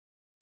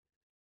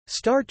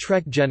Star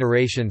Trek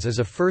Generations is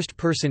a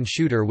first-person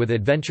shooter with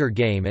adventure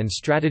game and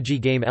strategy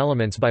game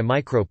elements by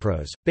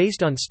Microprose,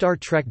 based on Star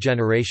Trek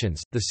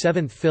Generations, the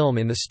seventh film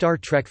in the Star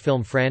Trek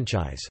film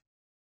franchise.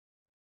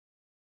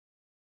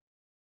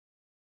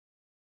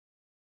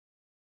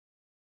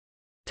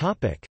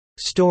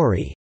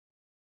 Story.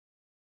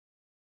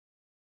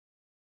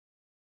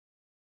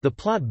 The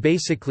plot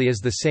basically is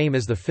the same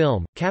as the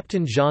film.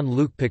 Captain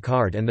Jean-Luc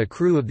Picard and the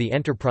crew of the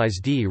Enterprise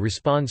D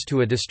responds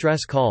to a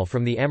distress call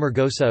from the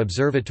Amargosa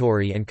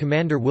Observatory, and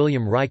Commander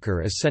William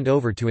Riker is sent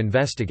over to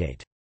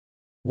investigate.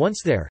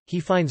 Once there, he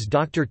finds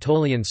Dr.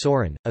 Tolian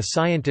Soren, a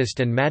scientist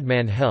and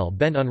madman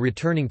hell-bent on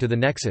returning to the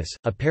Nexus,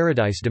 a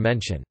paradise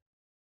dimension.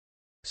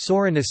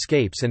 Soren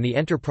escapes and the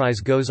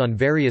Enterprise goes on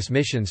various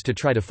missions to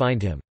try to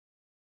find him.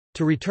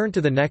 To return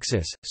to the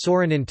Nexus,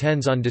 Soren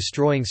intends on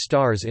destroying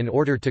stars in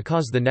order to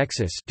cause the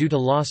Nexus, due to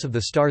loss of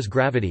the star's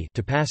gravity,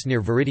 to pass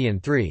near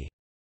Viridian 3.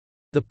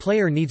 The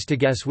player needs to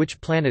guess which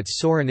planets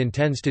Soren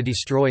intends to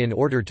destroy in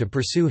order to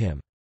pursue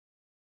him.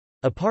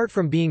 Apart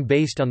from being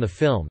based on the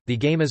film, the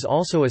game is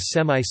also a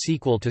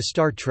semi-sequel to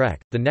Star Trek: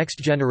 The Next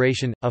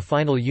Generation, A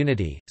Final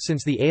Unity,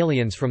 since the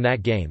aliens from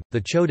that game,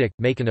 the Chodak,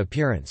 make an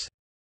appearance.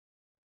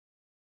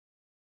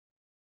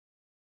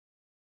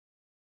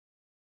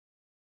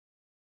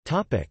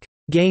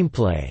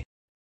 Gameplay.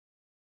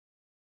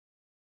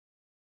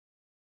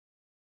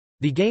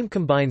 The game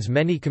combines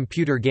many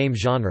computer game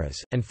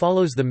genres, and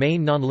follows the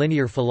main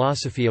nonlinear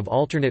philosophy of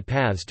alternate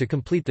paths to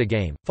complete the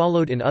game,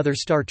 followed in other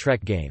Star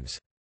Trek games.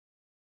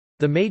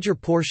 The major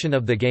portion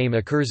of the game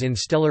occurs in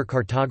stellar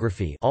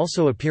cartography,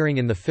 also appearing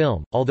in the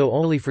film, although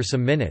only for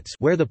some minutes,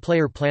 where the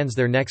player plans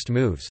their next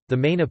moves, the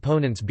main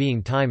opponents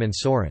being Time and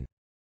Soren.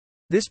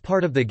 This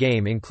part of the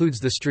game includes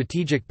the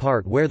strategic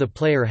part where the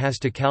player has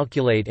to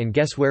calculate and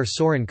guess where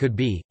Soren could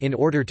be, in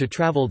order to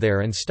travel there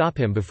and stop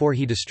him before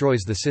he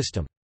destroys the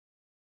system.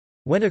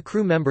 When a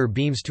crew member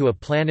beams to a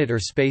planet or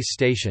space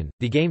station,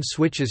 the game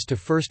switches to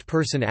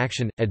first-person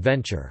action,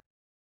 adventure.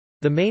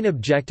 The main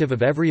objective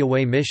of every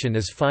away mission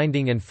is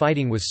finding and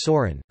fighting with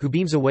Soren, who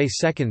beams away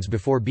seconds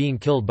before being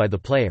killed by the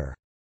player.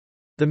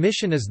 The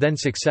mission is then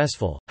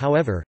successful,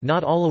 however,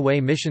 not all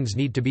away missions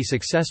need to be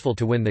successful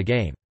to win the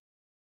game.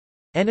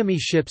 Enemy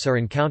ships are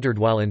encountered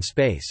while in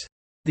space.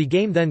 The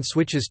game then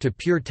switches to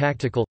pure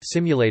tactical,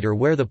 simulator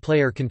where the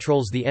player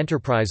controls the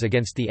Enterprise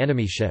against the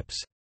enemy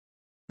ships.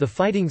 The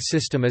fighting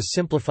system is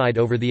simplified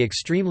over the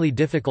extremely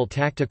difficult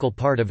tactical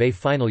part of A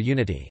Final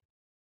Unity.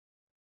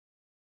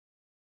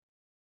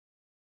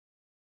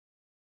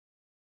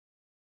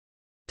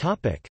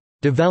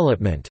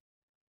 Development.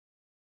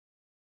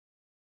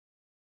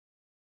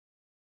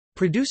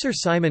 Producer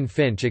Simon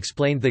Finch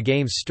explained the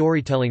game's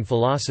storytelling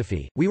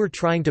philosophy. "We were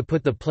trying to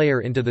put the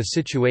player into the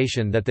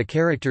situation that the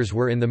characters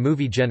were in the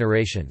movie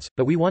Generations,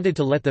 but we wanted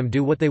to let them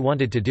do what they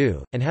wanted to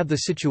do, and have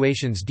the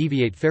situations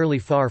deviate fairly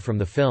far from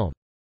the film."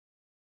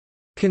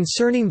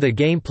 Concerning the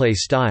gameplay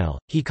style,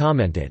 he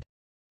commented,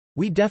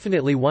 "We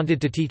definitely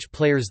wanted to teach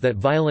players that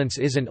violence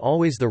isn't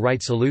always the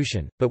right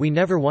solution, but we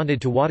never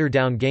wanted to water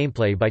down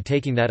gameplay by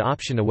taking that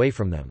option away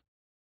from them.